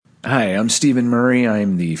Hi, I'm Stephen Murray.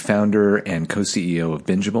 I'm the founder and co-CEO of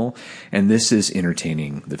Bingeable, and this is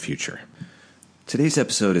Entertaining the Future. Today's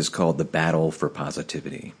episode is called The Battle for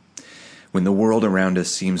Positivity. When the world around us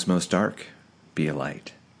seems most dark, be a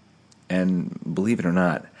light. And believe it or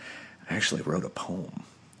not, I actually wrote a poem.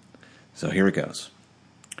 So here it goes.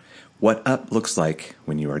 What up looks like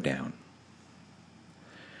when you are down.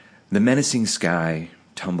 The menacing sky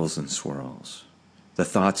tumbles and swirls. The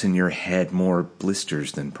thoughts in your head more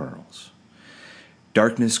blisters than pearls.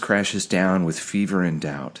 Darkness crashes down with fever and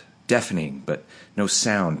doubt, deafening but no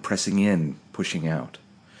sound pressing in, pushing out.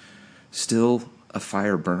 Still a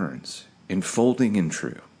fire burns, enfolding and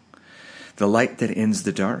true. The light that ends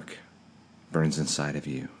the dark burns inside of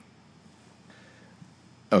you.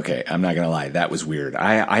 Okay, I'm not going to lie, that was weird.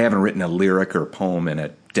 I haven't written a lyric or poem in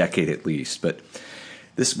a decade at least, but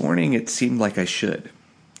this morning it seemed like I should.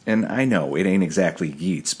 And I know it ain't exactly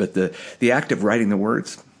Yeats, but the act of writing the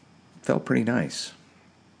words felt pretty nice.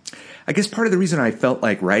 I guess part of the reason I felt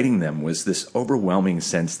like writing them was this overwhelming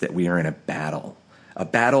sense that we are in a battle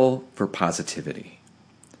for positivity.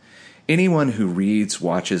 Anyone who reads,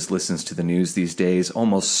 watches, listens to the news these days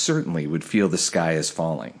almost certainly would feel the sky is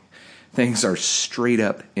falling. Things are straight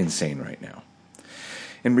up insane right now.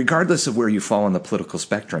 And regardless of where you fall on the political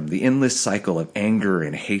spectrum, the endless cycle of anger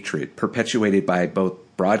and hatred perpetuated by both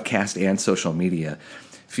broadcast and social media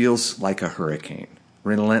feels like a hurricane,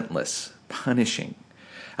 relentless, punishing,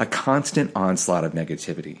 a constant onslaught of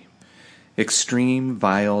negativity. Extreme,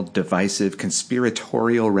 vile, divisive,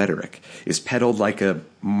 conspiratorial rhetoric is peddled like a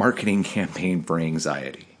marketing campaign for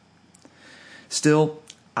anxiety. Still,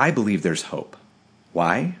 I believe there's hope.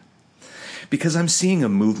 Why? Because I'm seeing a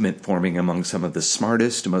movement forming among some of the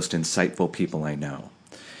smartest, most insightful people I know.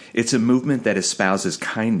 It's a movement that espouses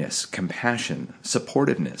kindness, compassion,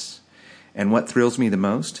 supportiveness. And what thrills me the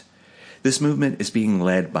most? This movement is being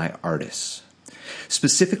led by artists.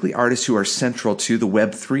 Specifically artists who are central to the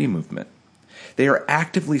Web3 movement. They are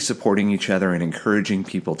actively supporting each other and encouraging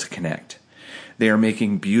people to connect. They are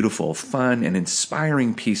making beautiful, fun, and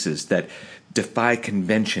inspiring pieces that defy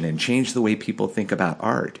convention and change the way people think about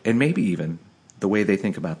art, and maybe even the way they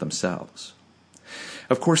think about themselves.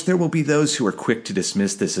 Of course, there will be those who are quick to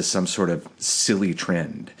dismiss this as some sort of silly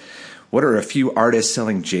trend. What are a few artists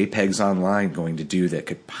selling JPEGs online going to do that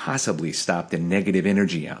could possibly stop the negative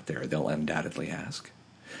energy out there, they'll undoubtedly ask.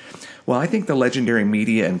 Well, I think the legendary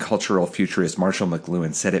media and cultural futurist Marshall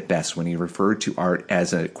McLuhan said it best when he referred to art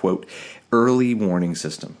as a, quote, early warning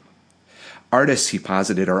system. Artists, he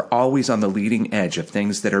posited, are always on the leading edge of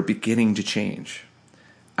things that are beginning to change.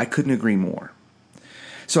 I couldn't agree more.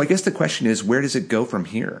 So I guess the question is, where does it go from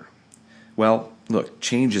here? Well, look,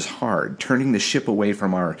 change is hard. Turning the ship away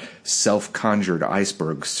from our self-conjured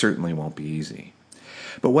iceberg certainly won't be easy.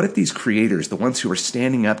 But what if these creators, the ones who are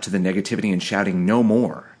standing up to the negativity and shouting no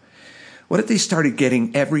more, what if they started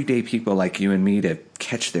getting everyday people like you and me to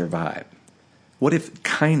catch their vibe? What if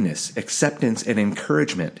kindness, acceptance, and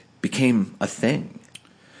encouragement became a thing?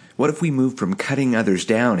 What if we moved from cutting others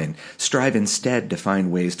down and strive instead to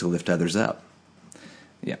find ways to lift others up?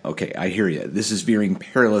 Yeah, okay, I hear you. This is veering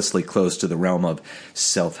perilously close to the realm of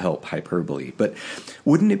self-help hyperbole. But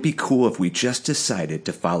wouldn't it be cool if we just decided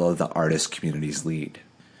to follow the artist community's lead?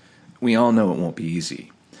 We all know it won't be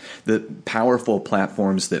easy. The powerful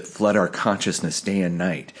platforms that flood our consciousness day and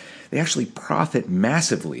night, they actually profit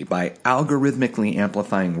massively by algorithmically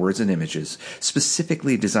amplifying words and images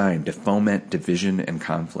specifically designed to foment division and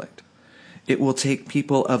conflict. It will take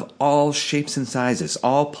people of all shapes and sizes,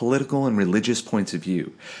 all political and religious points of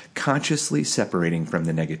view, consciously separating from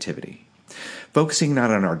the negativity, focusing not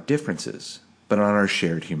on our differences, but on our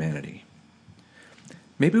shared humanity.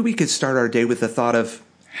 Maybe we could start our day with the thought of,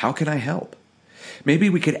 how can I help? Maybe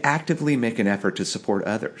we could actively make an effort to support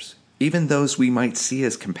others, even those we might see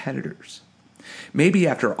as competitors. Maybe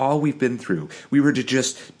after all we've been through, we were to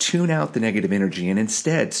just tune out the negative energy and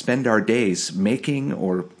instead spend our days making,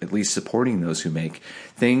 or at least supporting those who make,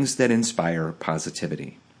 things that inspire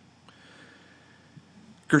positivity.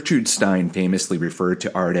 Gertrude Stein famously referred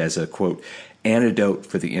to art as a, quote, antidote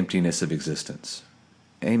for the emptiness of existence.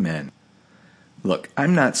 Amen. Look,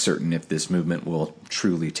 I'm not certain if this movement will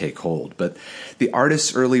truly take hold, but the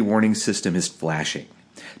artist's early warning system is flashing,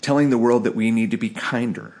 telling the world that we need to be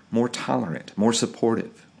kinder, more tolerant, more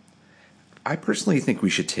supportive. I personally think we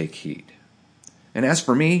should take heed. And as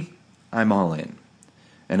for me, I'm all in.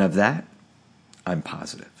 And of that, I'm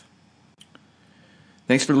positive.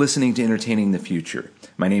 Thanks for listening to Entertaining the Future.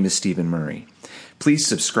 My name is Stephen Murray. Please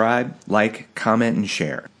subscribe, like, comment, and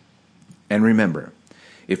share. And remember,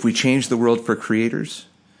 if we change the world for creators,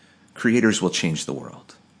 creators will change the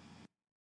world.